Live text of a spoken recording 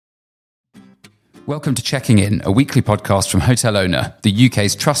Welcome to Checking In, a weekly podcast from Hotel Owner, the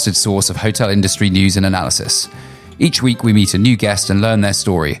UK's trusted source of hotel industry news and analysis. Each week we meet a new guest and learn their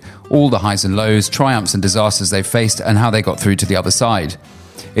story, all the highs and lows, triumphs and disasters they've faced and how they got through to the other side.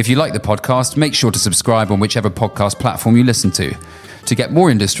 If you like the podcast, make sure to subscribe on whichever podcast platform you listen to. To get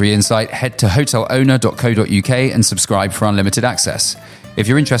more industry insight, head to hotelowner.co.uk and subscribe for unlimited access. If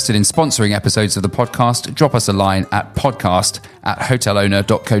you're interested in sponsoring episodes of the podcast, drop us a line at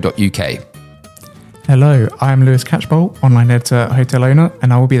podcast@hotelowner.co.uk. Hello, I am Lewis Catchbolt, online editor at Hotel Owner,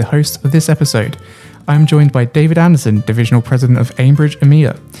 and I will be the host of this episode. I am joined by David Anderson, Divisional President of Aimbridge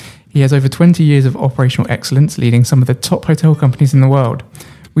EMEA. He has over 20 years of operational excellence leading some of the top hotel companies in the world.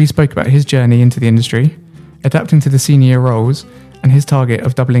 We spoke about his journey into the industry, adapting to the senior roles, and his target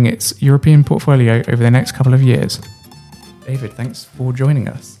of doubling its European portfolio over the next couple of years. David, thanks for joining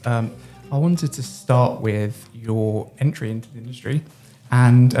us. I wanted to start with your entry into the industry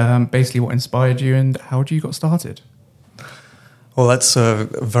and basically what inspired you and how you got started. Well, that's a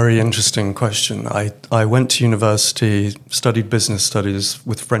very interesting question. I went to university, studied business studies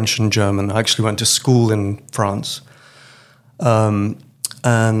with French and German. I actually went to school in France. And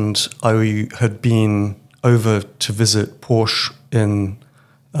I had been over to visit Porsche in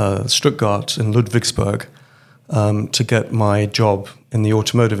Stuttgart, in Ludwigsburg, to get my job in the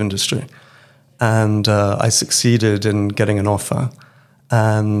automotive industry. And I succeeded in getting an offer.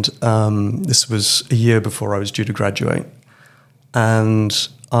 And this was a year before I was due to graduate. And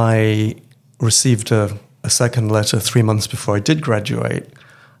I received a second letter 3 months before I did graduate,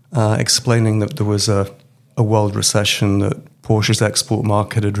 explaining that there was a world recession, that Porsche's export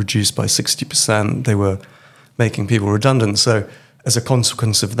market had reduced by 60%. They were making people redundant. So as a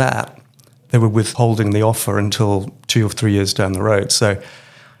consequence of that, they were withholding the offer until 2 or 3 years down the road. So,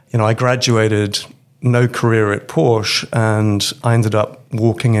 I graduated, no career at Porsche, and I ended up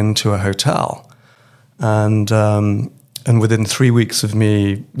walking into a hotel. And within 3 weeks of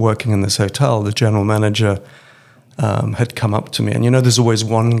me working in this hotel, the general manager had come up to me. And there's always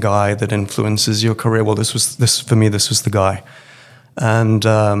one guy that influences your career. Well, this was the guy. And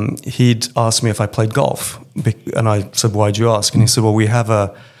he'd asked me if I played golf. And I said, "Why'd you ask?" And he said, "Well, we have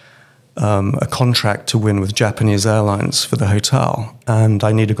a contract to win with Japanese Airlines for the hotel. And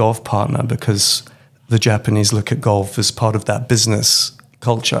I need a golf partner because the Japanese look at golf as part of that business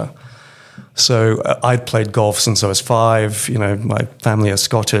culture." So I'd played golf since I was 5. My family is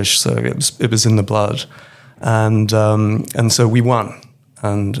Scottish, so it was in the blood, and so we won.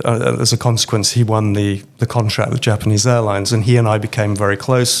 And as a consequence, he won the contract with Japanese Airlines, and he and I became very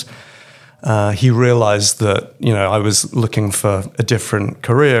close. He realized that I was looking for a different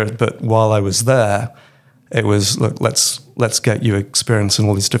career, but while I was there, it was, look, let's get you experience in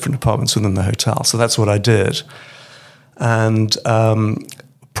all these different departments within the hotel. So that's what I did. And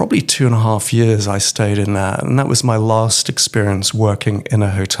probably 2.5 years I stayed in that. And that was my last experience working in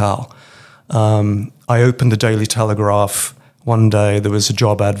a hotel. I opened the Daily Telegraph one day. There was a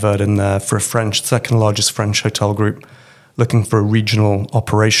job advert in there for a second largest French hotel group looking for a regional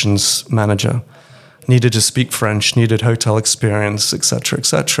operations manager. Needed to speak French, needed hotel experience, et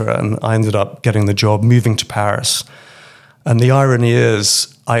cetera, and I ended up getting the job, moving to Paris. And the irony is,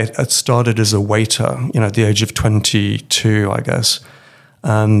 I had started as a waiter, at the age of 22, I guess.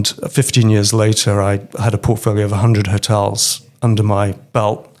 And 15 years later, I had a portfolio of 100 hotels under my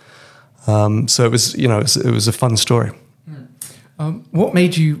belt. So it was, it was a fun story. What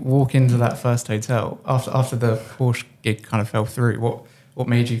made you walk into that first hotel after the Porsche gig kind of fell through? What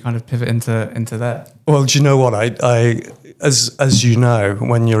made you kind of pivot into that? Well, do you know what? I as you know,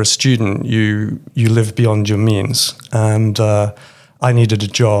 when you're a student, you live beyond your means, and I needed a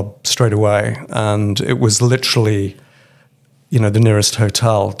job straight away, and it was literally, the nearest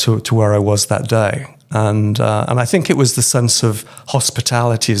hotel to where I was that day, and I think it was the sense of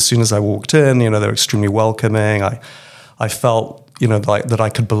hospitality. As soon as I walked in, they're extremely welcoming. I felt, like that I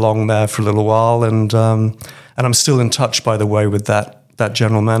could belong there for a little while, and I'm still in touch, by the way, with that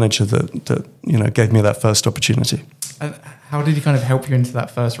general manager that gave me that first opportunity. How did he kind of help you into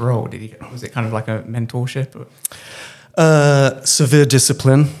that first role? Was it kind of like a mentorship? Or? Severe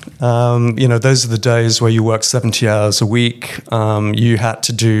discipline. Those are the days where you work 70 hours a week. You had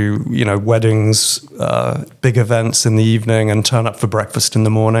to do, weddings, big events in the evening, and turn up for breakfast in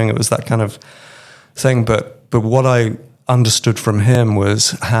the morning. It was that kind of thing. But what I understood from him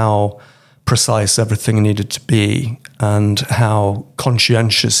was how precise everything needed to be, and how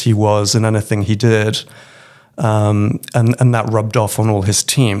conscientious he was in anything he did. And that rubbed off on all his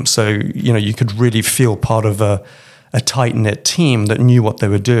team. So, you could really feel part of a tight-knit team that knew what they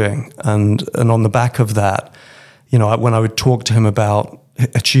were doing. And on the back of that, when I would talk to him about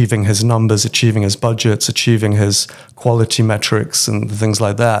achieving his numbers, achieving his budgets, achieving his quality metrics and things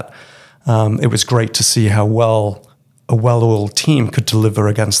like that. It was great to see how well a well-oiled team could deliver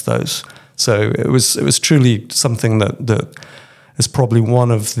against those. So it was truly something that is probably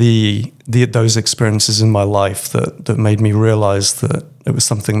one of those experiences in my life that made me realize that it was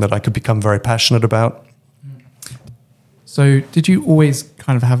something that I could become very passionate about. So did you always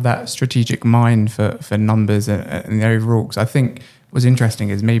kind of have that strategic mind for numbers and the overall? Because I think what's interesting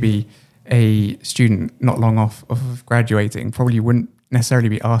is maybe a student not long off of graduating probably wouldn't necessarily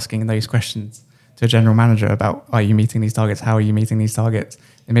be asking those questions to a general manager about, are you meeting these targets? How are you meeting these targets?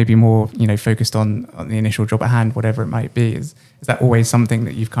 They may be more, focused on the initial job at hand, whatever it might be. Is that always something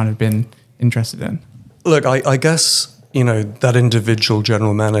that you've kind of been interested in? Look, I guess, that individual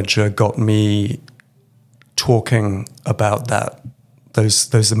general manager got me talking about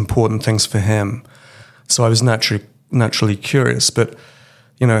those important things for him. So I was naturally curious. But,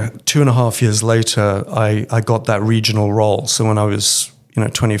 2.5 years later, I got that regional role. So when I was,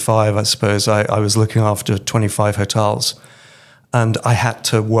 25, I suppose, I was looking after 25 hotels. And I had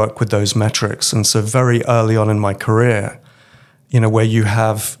to work with those metrics. And so very early on in my career, where you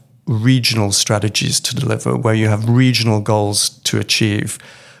have regional strategies to deliver, where you have regional goals to achieve,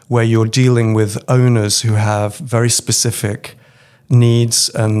 where you're dealing with owners who have very specific needs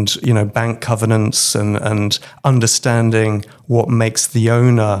and, bank covenants and understanding what makes the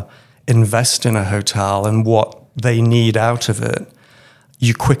owner invest in a hotel and what they need out of it,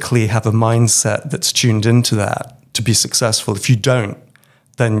 you quickly have a mindset that's tuned into that to be successful. If you don't,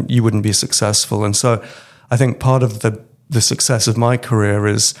 then you wouldn't be successful. And so I think part of the success of my career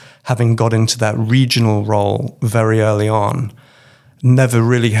is having got into that regional role very early on, never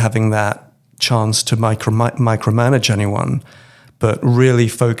really having that chance to micromanage anyone, but really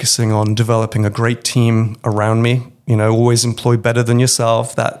focusing on developing a great team around me, always employ better than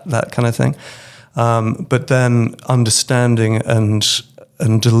yourself, that kind of thing. But then understanding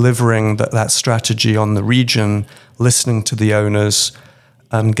and delivering that strategy on the region, listening to the owners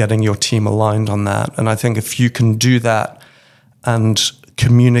and getting your team aligned on that. And I think if you can do that and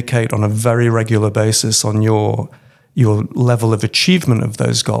communicate on a very regular basis on your level of achievement of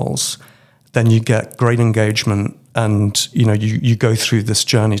those goals, then you get great engagement and, you go through this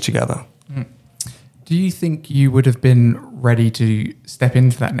journey together. Do you think you would have been ready to step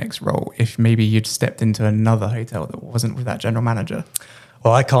into that next role if maybe you'd stepped into another hotel that wasn't with that general manager?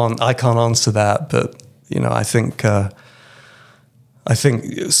 Well, I can't answer that, but I think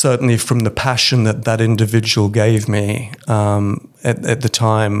certainly from the passion that individual gave me at the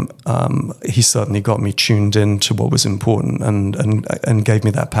time, he certainly got me tuned in to what was important and gave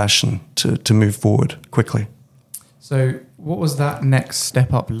me that passion to move forward quickly. So, what was that next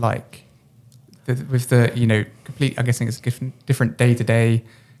step up like? With the complete, I guess it's different day-to-day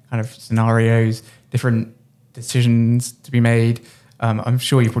kind of scenarios, different decisions to be made. I'm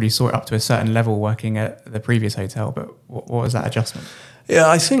sure you probably saw it up to a certain level working at the previous hotel, but what was that adjustment? Yeah,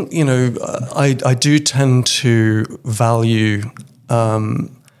 I think, I do tend to value the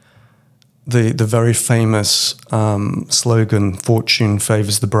very famous slogan, "Fortune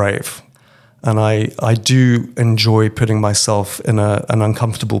favors the brave." And I do enjoy putting myself in an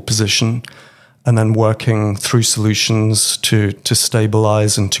uncomfortable position and then working through solutions to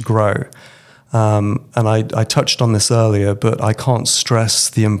stabilize and to grow. And I touched on this earlier, but I can't stress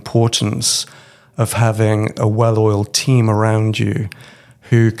the importance of having a well-oiled team around you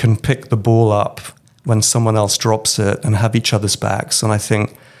who can pick the ball up when someone else drops it and have each other's backs. And I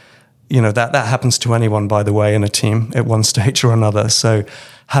think, that happens to anyone, by the way, in a team at one stage or another. So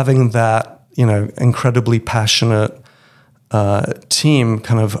having that, incredibly passionate team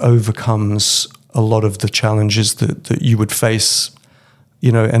kind of overcomes a lot of the challenges that you would face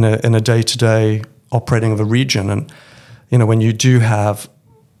in a day-to-day operating of a region. And, when you do have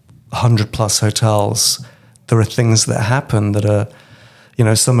 100 plus hotels, there are things that happen that are,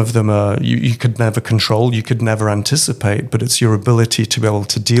 some of them are you could never control, you could never anticipate, but it's your ability to be able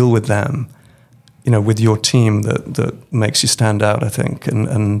to deal with them, with your team that makes you stand out, I think,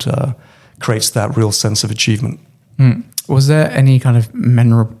 and creates that real sense of achievement. Was there any kind of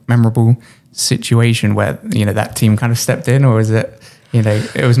memorable situation where, that team kind of stepped in, or is it,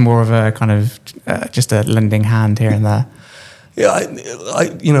 it was more of a kind of just a lending hand here and there? Yeah,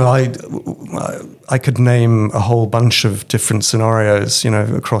 I could name a whole bunch of different scenarios,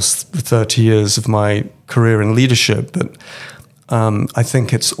 across the 30 years of my career in leadership. But I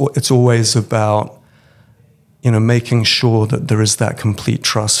think it's always about, making sure that there is that complete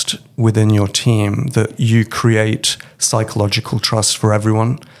trust within your team, that you create psychological trust for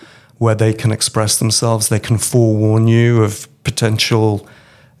everyone, where they can express themselves, they can forewarn you of potential,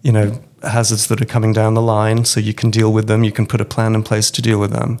 hazards that are coming down the line, so you can deal with them. You can put a plan in place to deal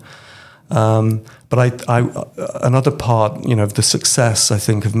with them. But another part, of the success, I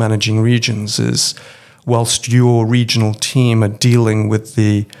think, of managing regions is, whilst your regional team are dealing with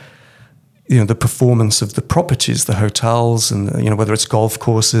the performance of the properties, the hotels, and whether it's golf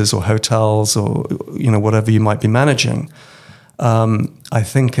courses or hotels or whatever you might be managing, I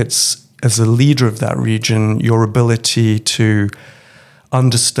think it's, as a leader of that region, your ability to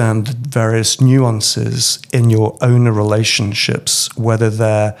understand various nuances in your owner relationships, whether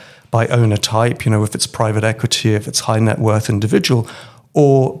they're by owner type, if it's private equity, if it's high net worth individual,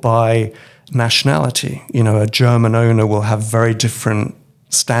 or by nationality. A German owner will have very different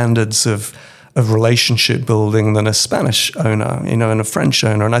standards of relationship building than a Spanish owner, and a French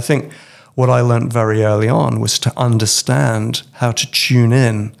owner. And I think what I learned very early on was to understand how to tune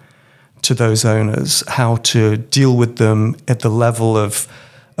in to those owners, how to deal with them at the level of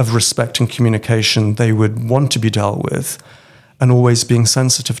respect and communication they would want to be dealt with, and always being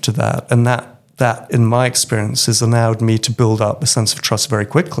sensitive to that. And that in my experience, has allowed me to build up a sense of trust very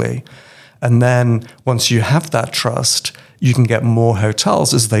quickly. And then once you have that trust, you can get more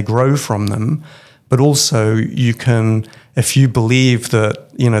hotels as they grow from them. But also you can, if you believe that,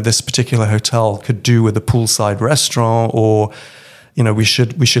 this particular hotel could do with a poolside restaurant, or, we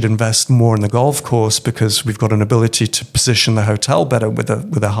should invest more in the golf course because we've got an ability to position the hotel better with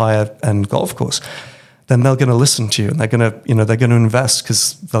a higher end golf course, then they're going to listen to you, and they're going to invest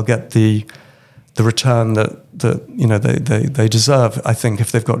because they'll get the return that they deserve, I think,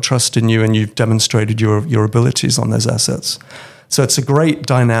 if they've got trust in you and you've demonstrated your abilities on those assets. So it's a great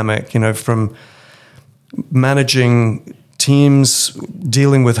dynamic, from managing teams,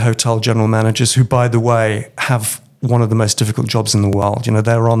 dealing with hotel general managers who, by the way, have one of the most difficult jobs in the world.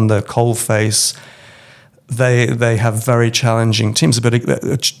 They're on the coal face. They have very challenging teams,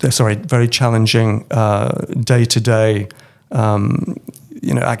 very challenging day-to-day,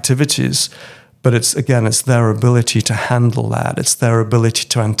 activities. But it's their ability to handle that. It's their ability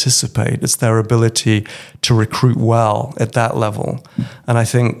to anticipate. It's their ability to recruit well at that level. And I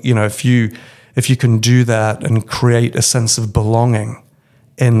think, if you can do that and create a sense of belonging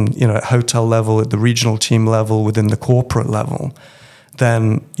in, at hotel level, at the regional team level, within the corporate level,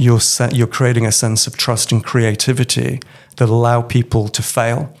 then you're creating a sense of trust and creativity that allow people to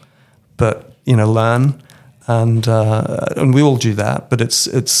fail, but, learn. And we all do that, but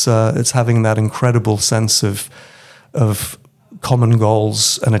it's having that incredible sense of common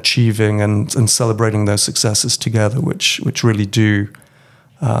goals and achieving and celebrating those successes together, which really do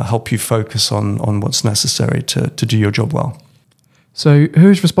help you focus on what's necessary to do your job well. So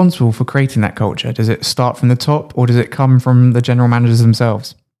who's responsible for creating that culture? Does it start from the top, or does it come from the general managers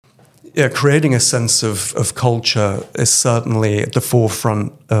themselves? Yeah, creating a sense of culture is certainly at the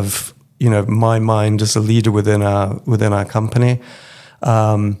forefront of my mind as a leader within our company.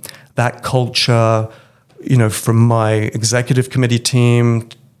 That culture, from my executive committee team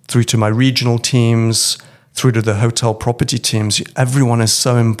through to my regional teams, through to the hotel property teams, everyone is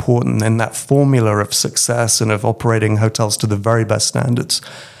so important in that formula of success and of operating hotels to the very best standards.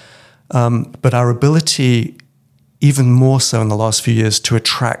 But our ability, even more so in the last few years, to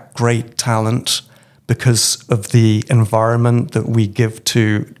attract great talent because of the environment that we give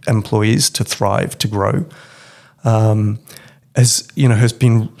to employees to thrive, to grow, has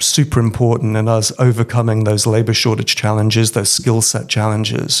been super important in us overcoming those labor shortage challenges, those skill set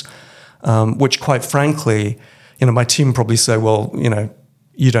challenges, which, quite frankly, my team probably say, well,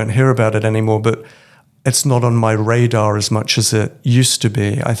 you don't hear about it anymore, but it's not on my radar as much as it used to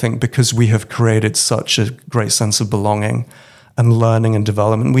be, I think, because we have created such a great sense of belonging and learning and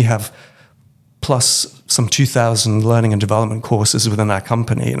development. We have plus some 2,000 learning and development courses within our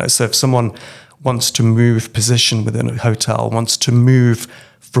company. So if someone wants to move position within a hotel, wants to move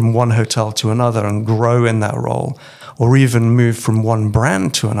from one hotel to another and grow in that role, or even move from one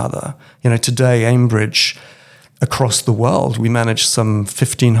brand to another. Today, Aimbridge, across the world, we manage some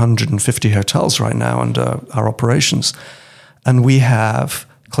 1,550 hotels right now under our operations. And we have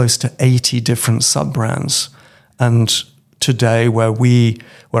close to 80 different sub-brands. And today, where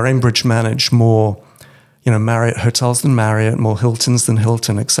Aimbridge manage more, Marriott hotels than Marriott, more Hiltons than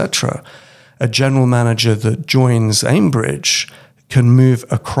Hilton, etc., a general manager that joins Aimbridge can move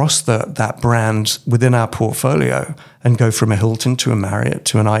across that brand within our portfolio and go from a Hilton to a Marriott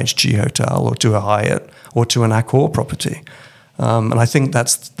to an IHG hotel or to a Hyatt or to an Accor property. And I think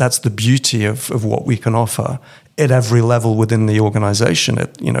that's the beauty of what we can offer at every level within the organization.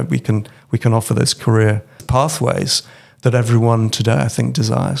 We can offer those career pathways that everyone today, I think,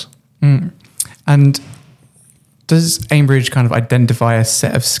 desires. And does Aimbridge kind of identify a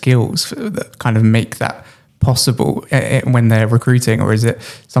set of skills that kind of make that possible when they're recruiting, or is it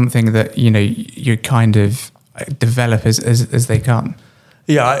something that you kind of develop as they come?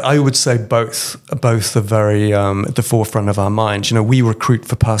 Yeah, I would say both. Both are very at the forefront of our mind. We recruit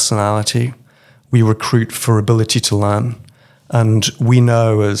for personality, we recruit for ability to learn, and we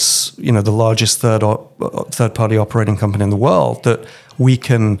know, as the largest third-party operating company in the world, that we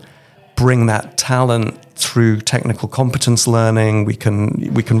can bring that talent through technical competence learning. We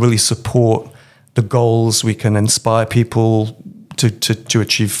can really support the goals. We can inspire people to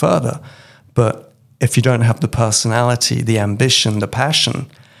achieve further. But if you don't have the personality, the ambition, the passion,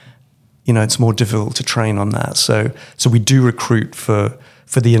 it's more difficult to train on that. So we do recruit for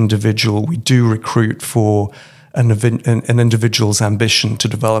the individual. We do recruit for an individual's ambition to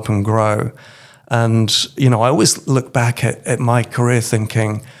develop and grow. And, I always look back at my career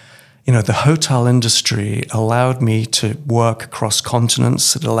thinking, the hotel industry allowed me to work across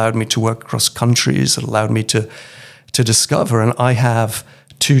continents. It allowed me to work across countries. It allowed me to discover. And I have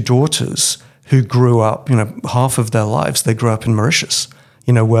 2 daughters who grew up, half of their lives, they grew up in Mauritius,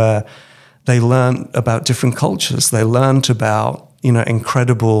 where they learned about different cultures. They learned about, an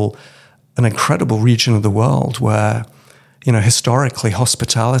incredible region of the world where, historically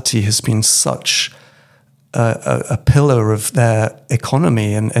hospitality has been such a pillar of their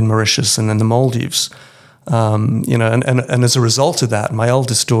economy in Mauritius and in the Maldives. And as a result of that, my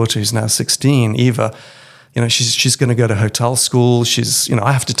eldest daughter, who's now 16, Eva, she's going to go to hotel school. She's,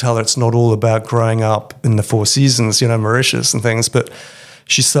 I have to tell her it's not all about growing up in the Four Seasons, Mauritius and things, but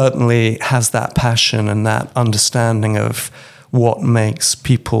she certainly has that passion and that understanding of what makes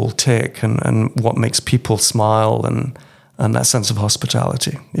people tick and what makes people smile and that sense of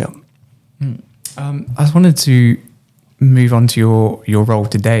hospitality. Yeah. I just wanted to move on to your role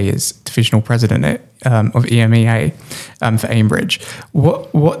today as divisional president of EMEA for Aimbridge.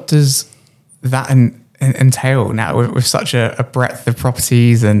 What does that entail now with such a breadth of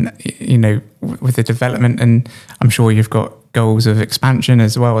properties and with the development, and I'm sure you've got goals of expansion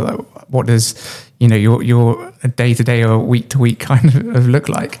as well? What does your day-to-day or week-to-week kind of look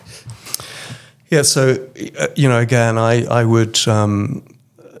like? Yeah, so again, I would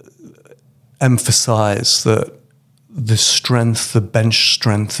emphasize that the strength, the bench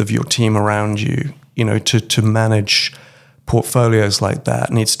strength of your team around you, to manage portfolios like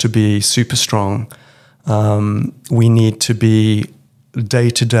that needs to be super strong. We need to be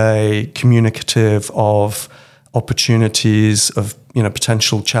day-to-day communicative of opportunities, of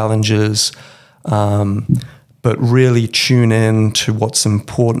potential challenges, but really tune in to what's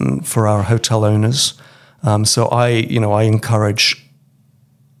important for our hotel owners. So I encourage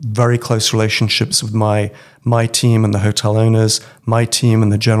very close relationships with my team and the hotel owners, my team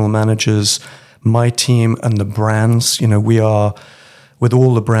and the general managers, my team and the brands. We are, with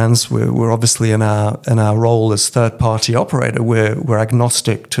all the brands, we're obviously in our role as third-party operator. We're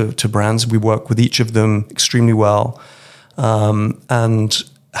agnostic to brands. We work with each of them extremely well, and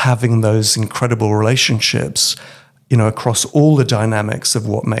having those incredible relationships, across all the dynamics of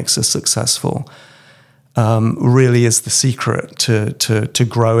what makes us successful, really is the secret to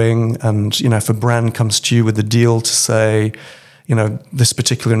growing. And if a brand comes to you with a deal to say, this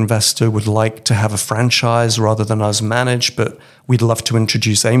particular investor would like to have a franchise rather than us manage, but we'd love to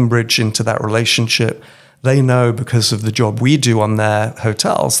introduce Aimbridge into that relationship. They know, because of the job we do on their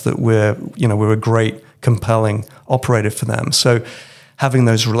hotels, that we're a great, compelling operator for them. So having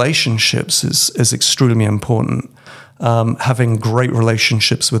those relationships is extremely important. Having great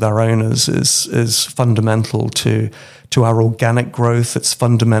relationships with our owners is fundamental to our organic growth. It's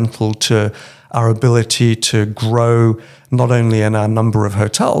fundamental to our ability to grow, not only in our number of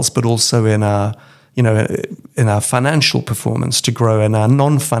hotels, but also in our financial performance, to grow in our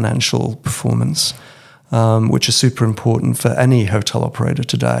non-financial performance, which is super important for any hotel operator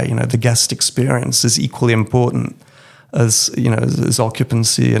today. The guest experience is equally important as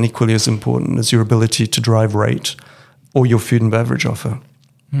occupancy, and equally as important as your ability to drive rate or your food and beverage offer.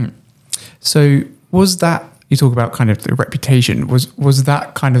 So was that, you talk about kind of the reputation, was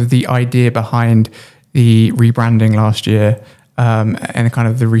that kind of the idea behind the rebranding last year, and kind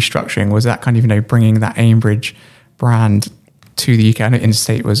of the restructuring? Was that kind of, bringing that Aimbridge brand to the UK? I know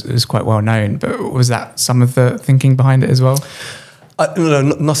Interstate was quite well known, but was that some of the thinking behind it as well? No,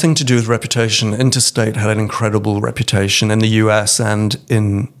 nothing to do with reputation. Interstate had an incredible reputation in the US and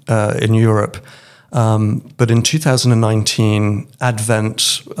in Europe. But in 2019,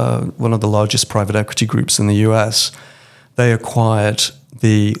 Advent, one of the largest private equity groups in the US, they acquired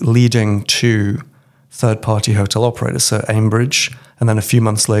the leading 2 third-party hotel operators, so Aimbridge, and then a few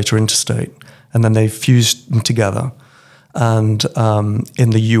months later, Interstate. and then they fused them together. And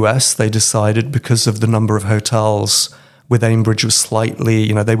in the US, they decided, because of the number of hotels with Aimbridge was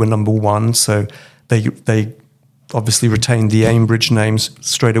slightly, they were number one, so they obviously retained the Aimbridge names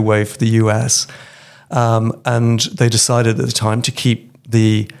straight away for the US. And they decided at the time to keep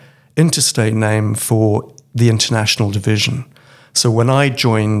the Interstate name for the international division. So when I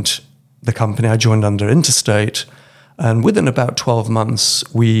joined the company, I joined under Interstate, and within about 12 months,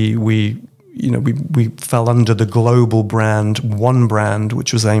 we fell under the global brand, one brand,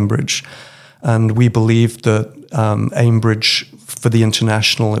 which was Aimbridge. And we believed that Aimbridge, for the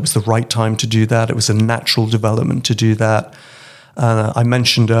international, it was the right time to do that. It was a natural development to do that. I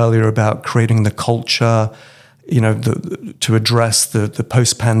mentioned earlier about creating the culture, to address the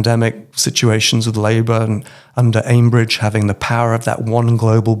post-pandemic situations with labor, and under Aimbridge having the power of that one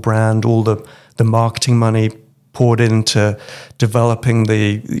global brand, all the marketing money poured into developing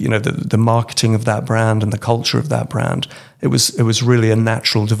the marketing of that brand and the culture of that brand. It was really a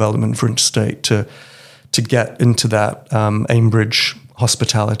natural development for Interstate to get into that Aimbridge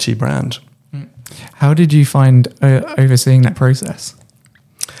Hospitality brand. How did you find overseeing that process?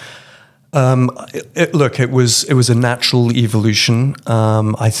 It was a natural evolution.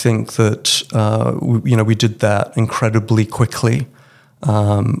 I think that we did that incredibly quickly.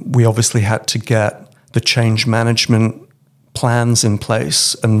 We obviously had to get the change management plans in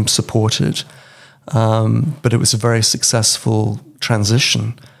place and supported, but it was a very successful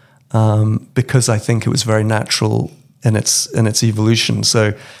transition because I think it was very natural in its evolution.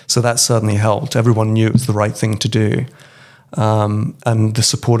 So that certainly helped. Everyone knew it was the right thing to do. And the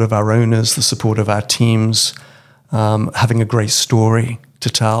support of our owners, the support of our teams, having a great story to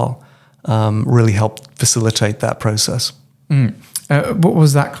tell, really helped facilitate that process. What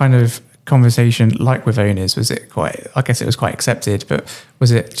was that kind of conversation like with owners? Was it quite, I guess it was quite accepted, but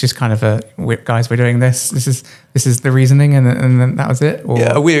was it just kind of guys, we're doing this, this is the reasoning, and then that was it? Or?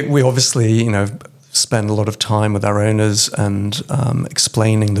 Yeah, we obviously, spend a lot of time with our owners and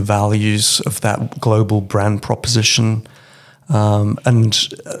explaining the values of that global brand proposition. And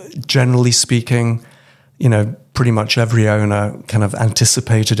generally speaking, pretty much every owner kind of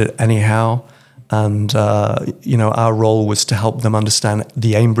anticipated it anyhow. And, our role was to help them understand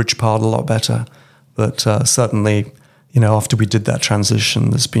the Aimbridge part a lot better. But certainly, after we did that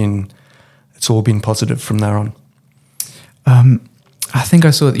transition, it's all been positive from there on. I think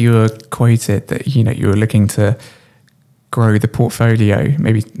I saw that you were quoted that, you were looking to grow the portfolio,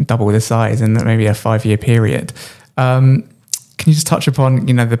 maybe double the size in maybe a 5-year period. Can you just touch upon,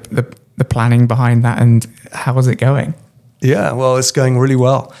 the planning behind that and how is it going? Yeah, well, it's going really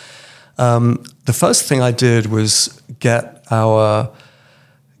well. The first thing I did was get our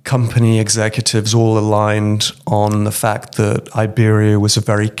company executives all aligned on the fact that Iberia was a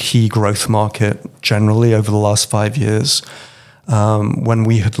very key growth market generally over the last 5 years. When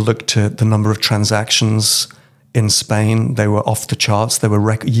we had looked at the number of transactions in Spain, they were off the charts. There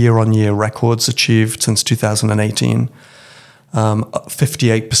were year-on-year records achieved since 2018.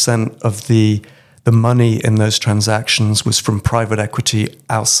 58% of the money in those transactions was from private equity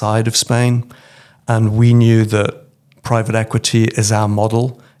outside of Spain. And we knew that private equity is our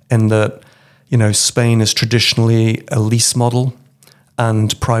model, in that, Spain is traditionally a lease model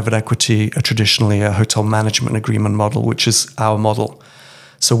and private equity are traditionally a hotel management agreement model, which is our model.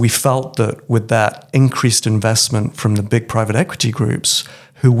 So we felt that with that increased investment from the big private equity groups,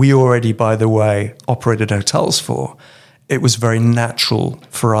 who we already, by the way, operated hotels for, it was very natural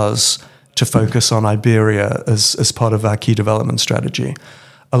for us to focus on Iberia as part of our key development strategy,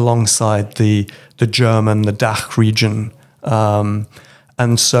 alongside the German, the DACH region.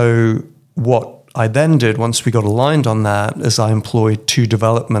 And so what I then did, once we got aligned on that, is I employed 2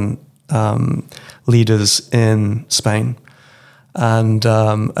 development leaders in Spain. And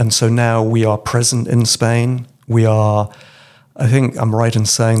so now we are present in Spain. I think I'm right in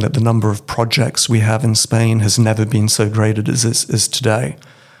saying that the number of projects we have in Spain has never been so great as it is today.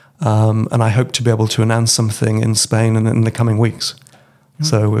 And I hope to be able to announce something in Spain in the coming weeks.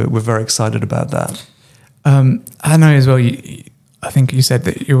 So we're very excited about that. I know as well, I think you said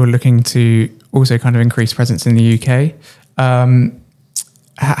that you were looking to also kind of increase presence in the UK.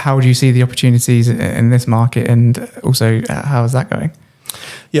 How do you see the opportunities in this market, and also how is that going?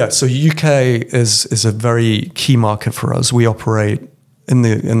 Yeah, so UK is a very key market for us. We operate in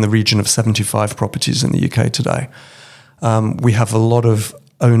the region of 75 properties in the UK today. We have a lot of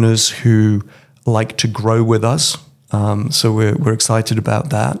owners who like to grow with us, so we're excited about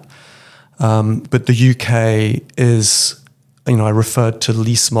that. But the UK is, I referred to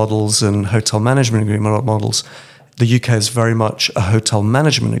lease models and hotel management agreement models. the UK is very much a hotel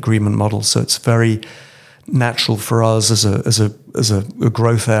management agreement model, so it's very natural for us as a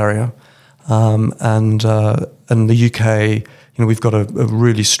growth area. And the UK, we've got a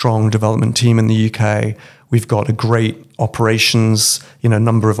really strong development team in the UK. We've got a great operations,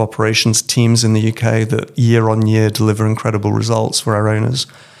 number of operations teams in the UK that year on year deliver incredible results for our owners.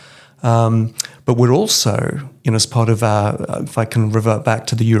 But we're also, as part of our, if I can revert back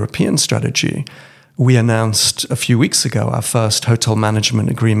to the European strategy, we announced a few weeks ago our first hotel management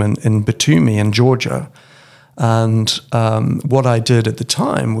agreement in Batumi in Georgia. And what I did at the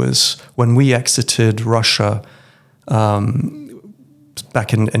time was, when we exited Russia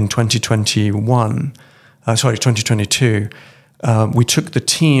back in 2022, we took the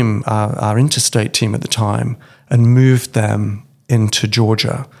team, our interstate team at the time, and moved them into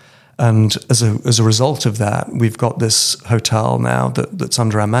Georgia. And as a result of that, we've got this hotel now that's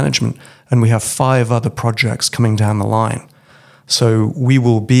under our management, and we have 5 other projects coming down the line. So we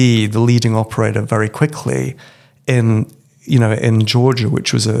will be the leading operator very quickly in Georgia,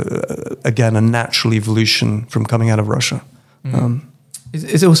 which was again a natural evolution from coming out of Russia.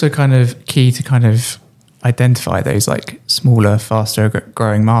 It's also kind of key to kind of identify those like smaller, faster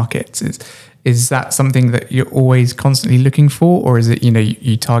growing markets. Is that something that you're always constantly looking for, or is it,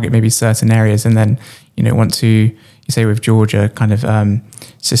 you target maybe certain areas and then, want to, you say with Georgia, kind of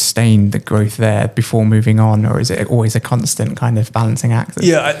sustain the growth there before moving on, or is it always a constant kind of balancing act?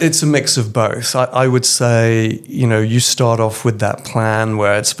 Yeah, it's a mix of both. I would say, you start off with that plan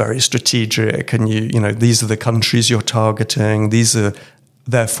where it's very strategic, and these are the countries you're targeting. These are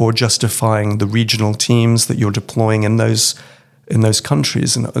therefore justifying the regional teams that you're deploying in those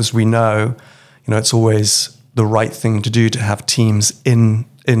countries. And as we know, it's always the right thing to do to have teams in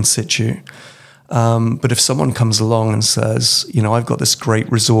situ. But if someone comes along and says, I've got this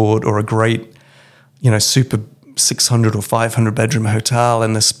great resort or a great, super 600 or 500 bedroom hotel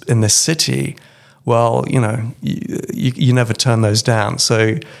in this city, well, you never turn those down.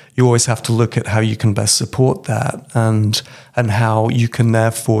 So you always have to look at how you can best support that, and how you can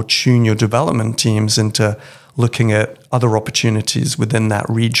therefore tune your development teams into looking at other opportunities within that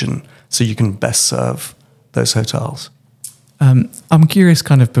region so you can best serve those hotels. I'm curious,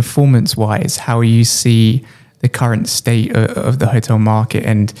 kind of performance-wise, how you see the current state of the hotel market,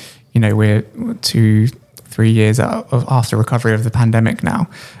 and we're 2-3 years after recovery of the pandemic now.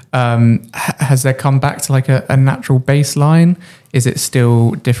 Has there come back to like a natural baseline? Is it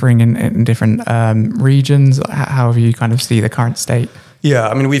still differing in different regions? How do you kind of see the current state? Yeah,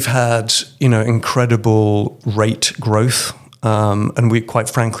 I mean, we've had, incredible rate growth. And quite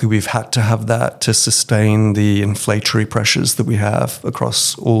frankly, we've had to have that to sustain the inflationary pressures that we have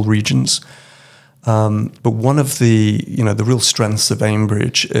across all regions. But one of the real strengths of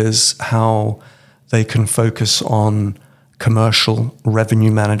Aimbridge is how they can focus on commercial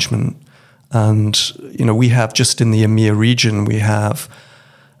revenue management. And, we have, just in the EMEA region, we have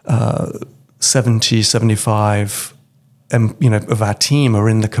 75 of our team are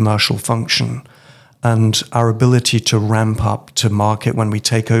in the commercial function, and our ability to ramp up to market when we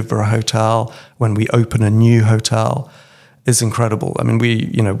take over a hotel, when we open a new hotel, is incredible. I mean,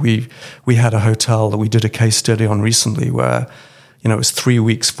 we had a hotel that we did a case study on recently where, it was 3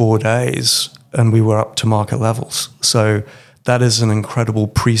 weeks, 4 days, and we were up to market levels. So that is an incredible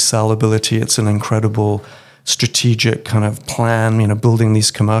pre-sale ability. It's an incredible strategic kind of plan, building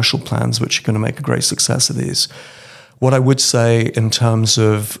these commercial plans, which are going to make a great success of these. What I would say in terms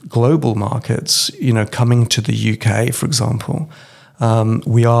of global markets, coming to the UK, for example,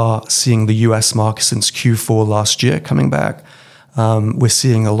 we are seeing the US market since Q4 last year coming back. We're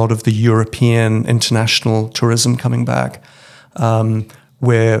seeing a lot of the European international tourism coming back.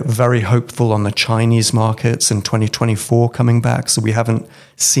 We're very hopeful on the Chinese markets in 2024 coming back. So we haven't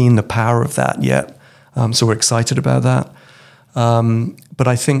seen the power of that yet. So we're excited about that. But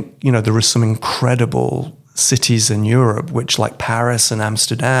I think, there are some incredible cities in Europe, which like Paris and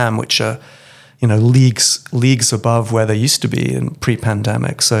Amsterdam, which are, leagues above where they used to be in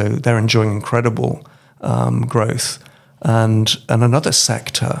pre-pandemic. So they're enjoying incredible growth. And another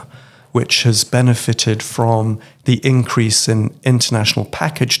sector which has benefited from the increase in international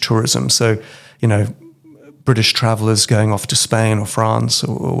package tourism. So, British travelers going off to Spain or France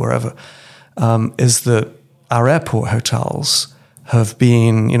or wherever, is that our airport hotels have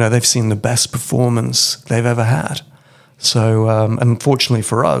been, they've seen the best performance they've ever had. So, unfortunately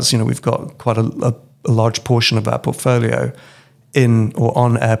for us, we've got quite a large portion of our portfolio in or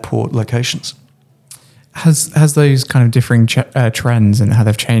on airport locations. Has those kind of differing trends and how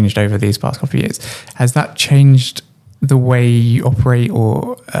they've changed over these past couple of years, has that changed the way you operate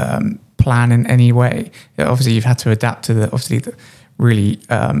or plan in any way? Obviously, you've had to adapt to the really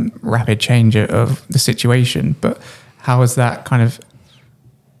rapid change of the situation, but how has that kind of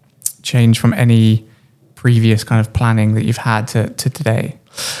changed from any previous kind of planning that you've had to today?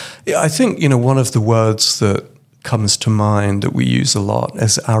 Yeah, I think, one of the words that comes to mind that we use a lot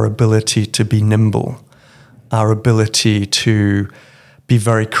is our ability to be nimble, our ability to be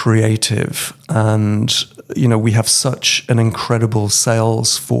very creative. And, we have such an incredible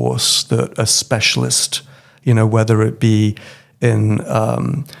sales force that are specialist, whether it be in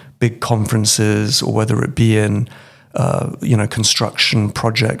big conferences or whether it be in construction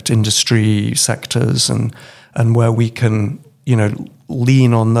project industry sectors, and where we can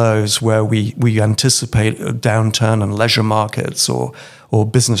lean on those where we anticipate a downturn in leisure markets or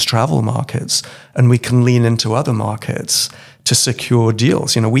business travel markets, and we can lean into other markets to secure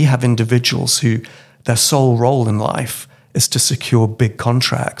deals. We have individuals who their sole role in life is to secure big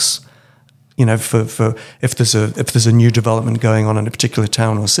contracts. For if there's a new development going on in a particular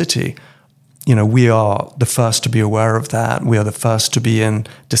town or city, we are the first to be aware of that. We are the first to be in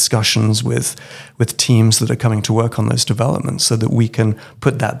discussions with teams that are coming to work on those developments, so that we can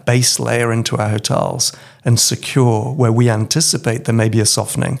put that base layer into our hotels and secure where we anticipate there may be a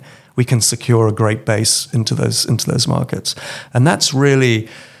softening. We can secure a great base into those markets, and that's really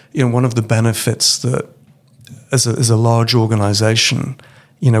one of the benefits that as a large organization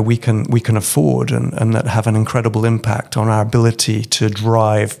we can afford, and that have an incredible impact on our ability to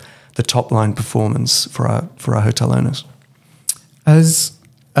drive the top line performance for our hotel owners. As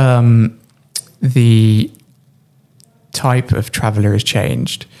the type of traveller has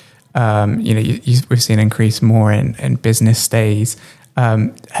changed, we've seen an increase more in business stays.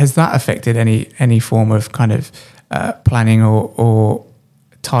 Has that affected any form of kind of planning or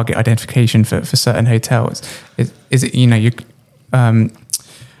target identification for certain hotels? Is it you're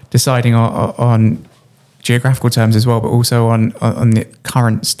deciding on geographical terms as well, but also on the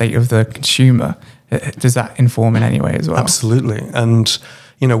current state of the consumer? Does that inform in any way as well? Absolutely. And,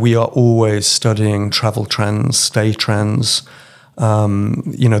 we are always studying travel trends, stay trends. There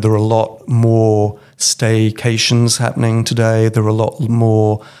are a lot more staycations happening today. There are a lot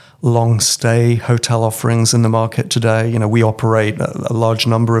more long stay hotel offerings in the market today. We operate a large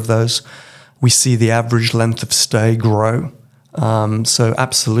number of those. We see the average length of stay grow. So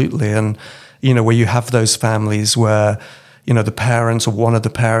absolutely. And, where you have those families where, the parents or one of the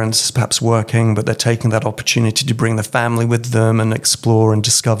parents is perhaps working, but they're taking that opportunity to bring the family with them and explore and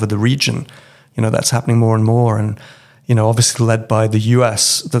discover the region. That's happening more and more. And, obviously led by the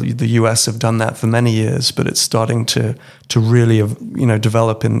US. The US have done that for many years, but it's starting to really,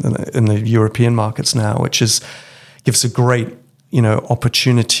 develop in the European markets now, which gives a great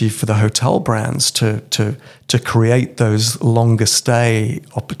opportunity for the hotel brands to create those longer stay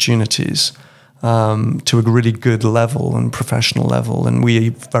opportunities to a really good level and professional level, and we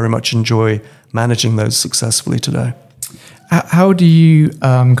very much enjoy managing those successfully today. How do you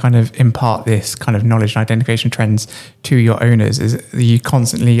kind of impart this kind of knowledge and identification trends to your owners? Are you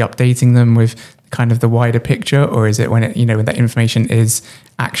constantly updating them with kind of the wider picture, or is it when when that information is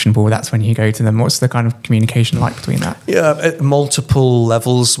actionable, that's when you go to them? What's the kind of communication like between that? Yeah, at multiple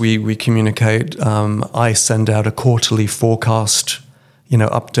levels we communicate. I send out a quarterly forecast,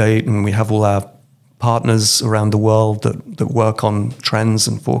 update, and we have all our partners around the world that work on trends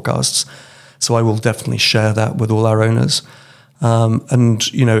and forecasts. So I will definitely share that with all our owners. And,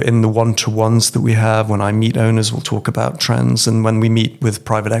 in the one-to-ones that we have, when I meet owners, we'll talk about trends. And when we meet with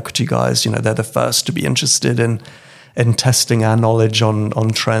private equity guys, they're the first to be interested in testing our knowledge on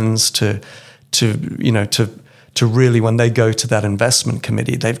trends to really, when they go to that investment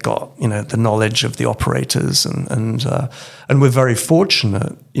committee, they've got, the knowledge of the operators. And we're very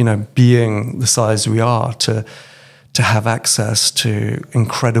fortunate, being the size we are, to have access to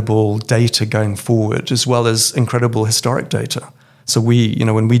incredible data going forward, as well as incredible historic data. So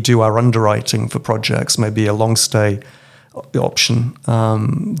when we do our underwriting for projects, maybe a long stay option,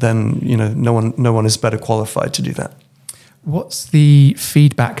 then no one is better qualified to do that. What's the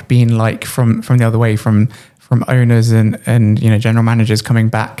feedback been like from the other way, from owners and general managers coming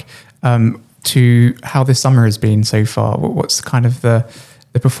back to how this summer has been so far? What's kind of the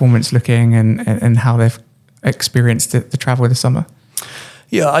performance looking and how they've experienced the travel this summer?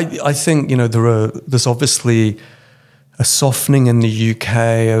 Yeah, I think there's obviously a softening in the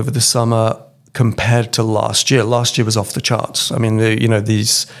UK over the summer compared to last year. Last year was off the charts. I mean,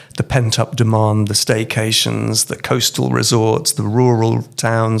 the pent up demand, the staycations, the coastal resorts, the rural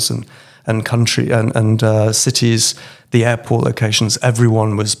towns and country and cities, the airport locations,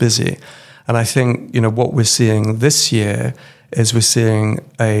 everyone was busy. And I think what we're seeing this year is we're seeing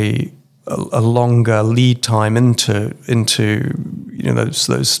a a longer lead time into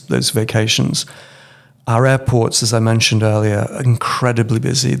those vacations. Our airports, as I mentioned earlier, are incredibly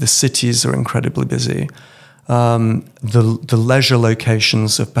busy. The cities are incredibly busy. The leisure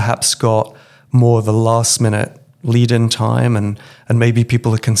locations have perhaps got more of a last-minute lead-in time, and maybe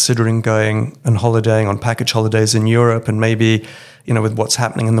people are considering going and holidaying on package holidays in Europe, and maybe, with what's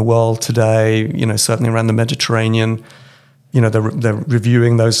happening in the world today, certainly around the Mediterranean, they're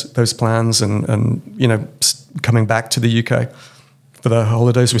reviewing those plans and coming back to the UK for their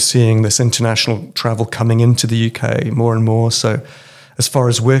holidays. We're seeing this international travel coming into the UK more and more. So as far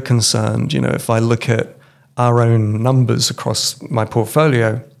as we're concerned, if I look at our own numbers across my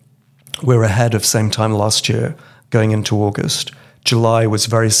portfolio, we're ahead of same time last year going into August. July was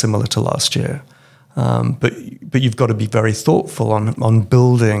very similar to last year. But you've got to be very thoughtful on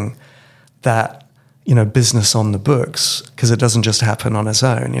building that business on the books, because it doesn't just happen on its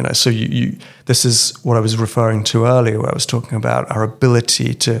own. So this is what I was referring to earlier, where I was talking about our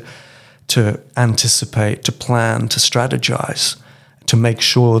ability to anticipate, to plan, to strategize, to make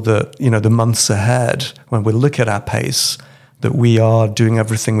sure that the months ahead, when we look at our pace, that we are doing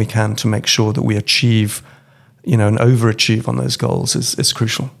everything we can to make sure that we achieve, and overachieve on those goals is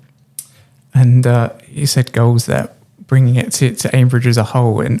crucial. And you said goals there, bringing it to Aimbridge as a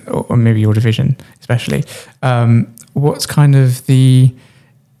whole, or maybe your division especially. What's kind of the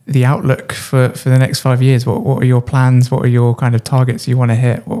outlook for the next 5 years? What are your plans? What are your kind of targets you want to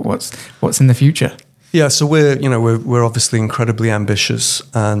hit? What's in the future? Yeah, so we're obviously incredibly ambitious,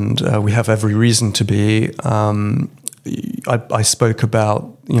 and we have every reason to be. I spoke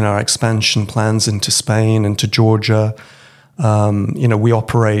about our expansion plans into Spain, into Georgia. We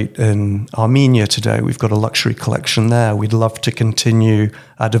operate in Armenia today. We've got a luxury collection there. We'd love to continue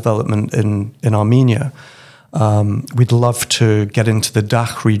our development in Armenia. We'd love to get into the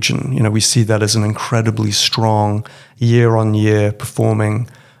DACH region. We see that as an incredibly strong year-on-year performing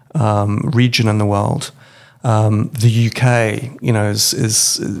region in the world. The UK,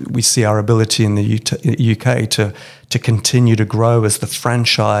 we see our ability in the UK to continue to grow as the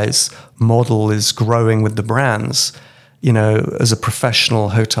franchise model is growing with the brands. As a professional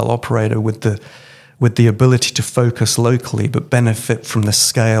hotel operator with the ability to focus locally but benefit from the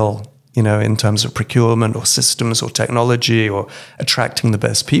scale, in terms of procurement or systems or technology or attracting the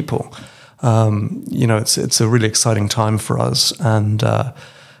best people. It's a really exciting time for us, and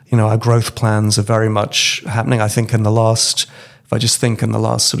our growth plans are very much happening. I think in the last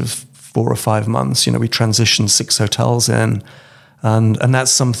sort of 4 or 5 months, we transitioned 6 hotels in, and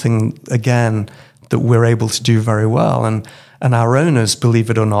that's something again that we're able to do very well. And our owners, believe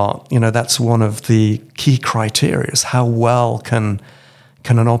it or not, that's one of the key criteria, is how well can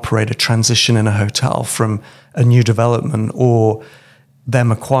an operator transition in a hotel from a new development or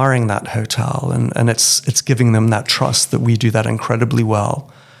them acquiring that hotel. And it's giving them that trust that we do that incredibly well.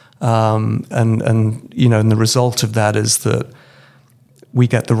 And the result of that is that we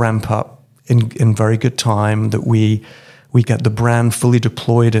get the ramp up in very good time, that we get the brand fully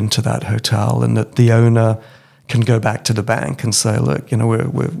deployed into that hotel, and that the owner can go back to the bank and say, look,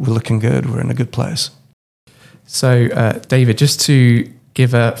 we're looking good, we're in a good place. So, David, just to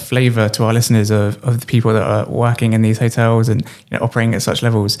give a flavour to our listeners of the people that are working in these hotels and operating at such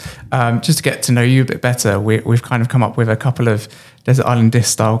levels, just to get to know you a bit better, we've kind of come up with a couple of Desert Island Disc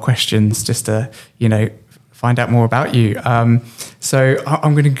style questions just to, find out more about you. So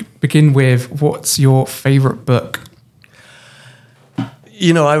I'm going to begin with, what's your favourite book?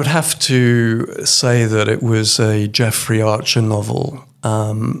 I would have to say that it was a Jeffrey Archer novel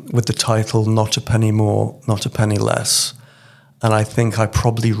with the title Not a Penny More, Not a Penny Less. And I think I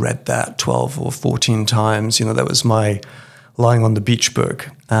probably read that 12 or 14 times. That was my lying on the beach book.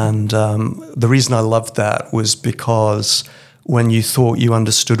 And the reason I loved that was because when you thought you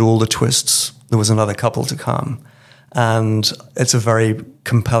understood all the twists, there was another couple to come. And it's a very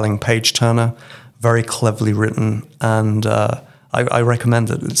compelling page turner, very cleverly written, and I recommend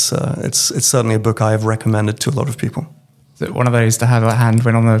it. It's certainly a book I have recommended to a lot of people. Is it one of those to have at hand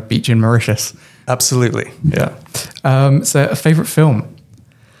when on the beach in Mauritius? Absolutely, yeah. So a favourite film?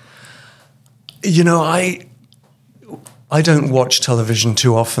 I don't watch television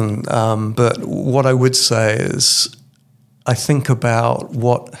too often, but what I would say is I think about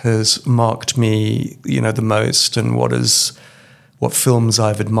what has marked me, the most, and what films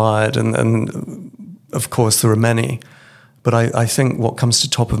I've admired, and of course there are many. But I think what comes to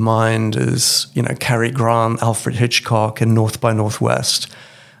top of mind is, Cary Grant, Alfred Hitchcock, and North by Northwest.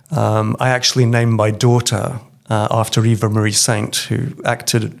 I actually named my daughter after Eva Marie Saint, who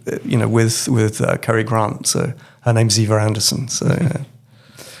acted, with Cary Grant. So her name's Eva Anderson. So, yeah.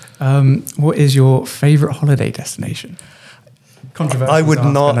 What is your favorite holiday destination? Controversial. I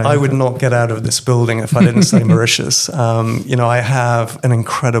would not get out of this building if I didn't say Mauritius. I have an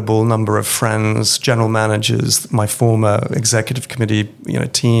incredible number of friends, general managers, my former executive committee,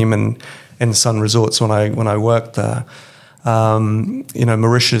 team, and in Sun Resorts when I worked there.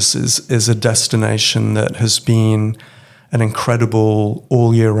 Mauritius is a destination that has been an incredible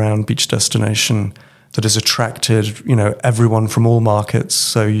all year round beach destination that has attracted, everyone from all markets.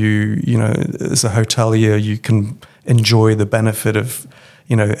 So as a hotelier, you can enjoy the benefit of,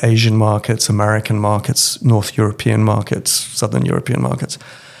 Asian markets, American markets, North European markets, Southern European markets.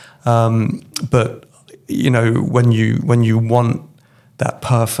 But when you want that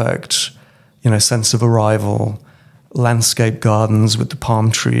perfect, sense of arrival, landscape gardens with the palm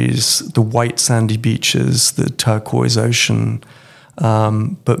trees, the white sandy beaches, the turquoise ocean,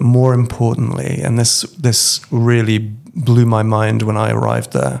 but more importantly, and this really blew my mind when I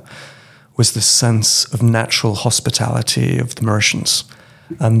arrived there, was the sense of natural hospitality of the Mauritians.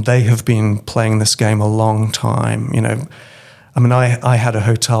 And they have been playing this game a long time. I had a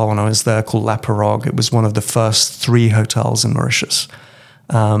hotel when I was there called La Pirogue. It was one of the first 3 hotels in Mauritius.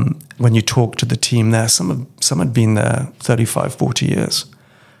 When you talk to the team there, some had been there 35, 40 years.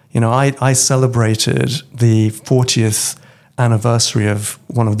 I celebrated the 40th anniversary of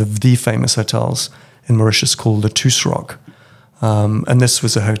one of the famous hotels in Mauritius called the Tusrock. And this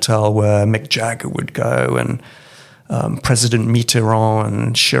was a hotel where Mick Jagger would go, and President Mitterrand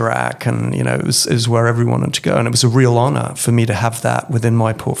and Chirac, and it was where everyone had to go. And it was a real honor for me to have that within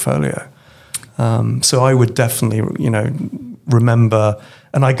my portfolio. So I would definitely, remember,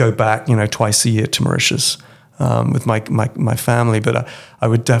 and I go back, twice a year to Mauritius with my family, but I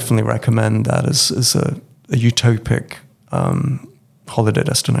would definitely recommend that as a utopic holiday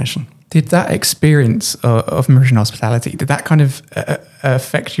destination. Did that experience of Mauritian hospitality, did that kind of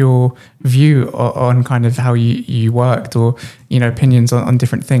affect your view on kind of how you worked, or, opinions on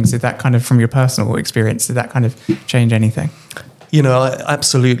different things? Did that kind of, from your personal experience, did that kind of change anything?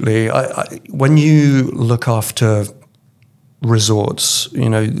 Absolutely. When you look after resorts,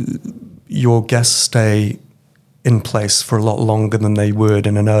 your guests stay in place for a lot longer than they would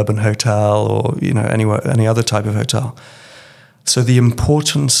in an urban hotel or, any other type of hotel. So the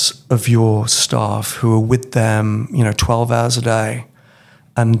importance of your staff who are with them, 12 hours a day,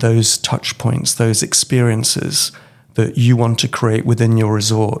 and those touch points, those experiences that you want to create within your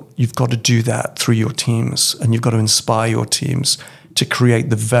resort, you've got to do that through your teams, and you've got to inspire your teams to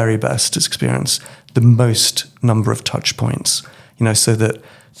create the very best experience, the most number of touch points, so that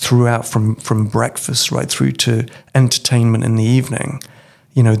throughout from breakfast right through to entertainment in the evening,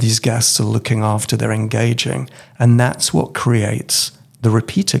 these guests are looking after, they're engaging. And that's what creates the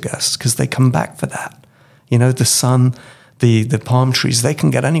repeater guests, because they come back for that. The sun, the palm trees, they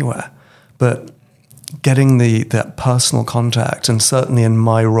can get anywhere. But getting that personal contact, and certainly in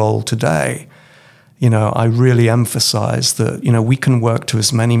my role today, I really emphasize that, we can work to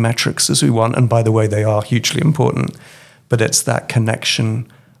as many metrics as we want. And by the way, they are hugely important. But it's that connection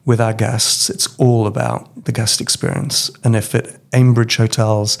with our guests. It's all about the guest experience. And if at Aimbridge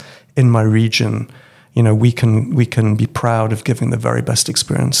hotels in my region, we can be proud of giving the very best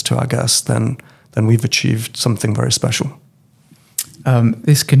experience to our guests, then we've achieved something very special.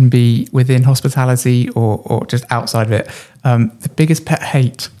 This can be within hospitality or just outside of it. The biggest pet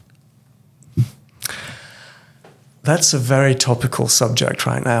hate? That's a very topical subject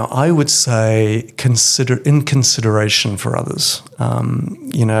right now. I would say consideration for others.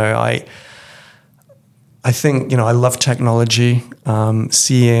 I think, I love technology.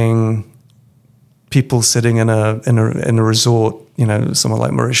 Seeing people sitting in a resort, somewhere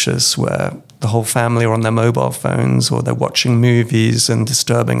like Mauritius, where the whole family are on their mobile phones or they're watching movies and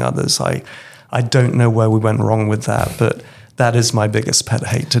disturbing others. I don't know where we went wrong with that, but that is my biggest pet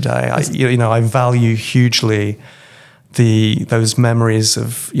hate today. I value hugely those memories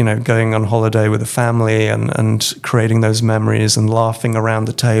of, going on holiday with a family and creating those memories and laughing around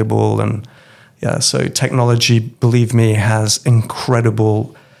the table. And so technology, believe me, has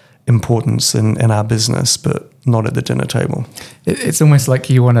incredible importance in our business, but not at the dinner table. It's almost like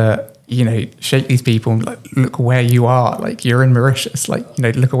you want to, shake these people and look where you are. Like, you're in Mauritius,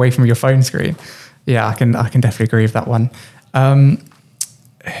 look away from your phone screen. Yeah, I can definitely agree with that one.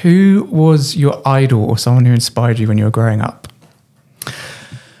 Who was your idol or someone who inspired you when you were growing up?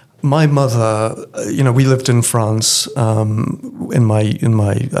 My mother, we lived in France in my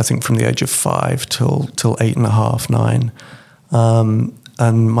I think from the age of 5 till 8.5, 9.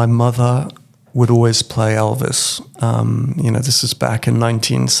 And my mother would always play Elvis. This is back in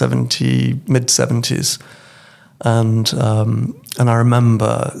 1970, mid-70s. And I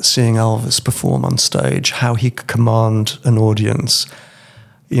remember seeing Elvis perform on stage, how he could command an audience.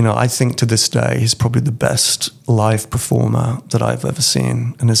 You know, I think to this day he's probably the best live performer that I've ever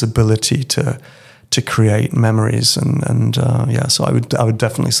seen, and his ability to create memories so I would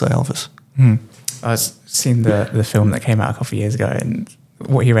definitely say Elvis. I've seen the film that came out a couple of years ago, and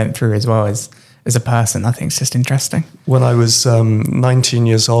what he went through as well as a person, I think it's just interesting. When I was 19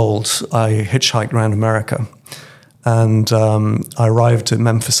 years old, I hitchhiked around America, and I arrived at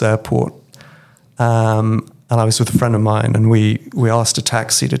Memphis Airport, and I was with a friend of mine, and we asked a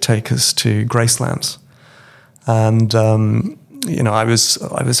taxi to take us to Gracelands, and I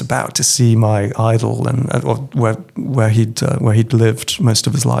was about to see my idol and where he'd lived most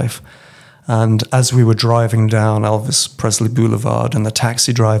of his life. And as we were driving down Elvis Presley Boulevard and the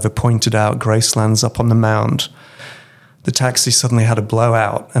taxi driver pointed out Graceland's up on the mound, the taxi suddenly had a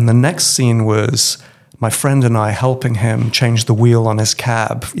blowout. And the next scene was my friend and I helping him change the wheel on his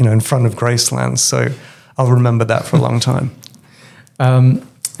cab, in front of Graceland. So I'll remember that for a long time. And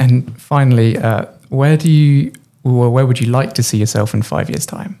finally, where would you like to see yourself in 5 years'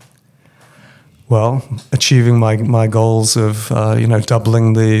 time? Well, achieving my goals of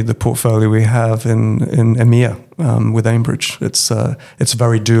doubling the portfolio we have in EMEA with Aimbridge. It's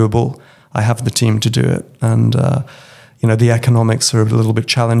very doable. I have the team to do it, and the economics are a little bit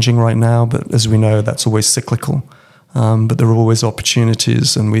challenging right now. But as we know, that's always cyclical. But there are always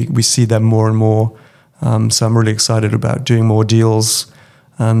opportunities, and we see them more and more. So I'm really excited about doing more deals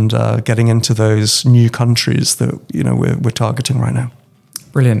and getting into those new countries that we're targeting right now.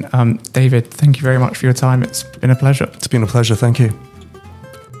 Brilliant. David, thank you very much for your time. It's been a pleasure. It's been a pleasure. Thank you.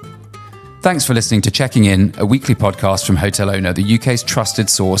 Thanks for listening to Checking In, a weekly podcast from Hotel Owner, the UK's trusted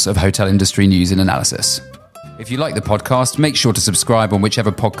source of hotel industry news and analysis. If you like the podcast, make sure to subscribe on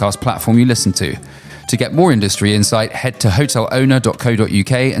whichever podcast platform you listen to. To get more industry insight, head to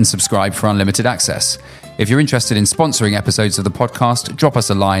hotelowner.co.uk and subscribe for unlimited access. If you're interested in sponsoring episodes of the podcast, drop us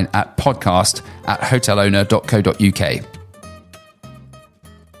a line at podcast@hotelowner.co.uk.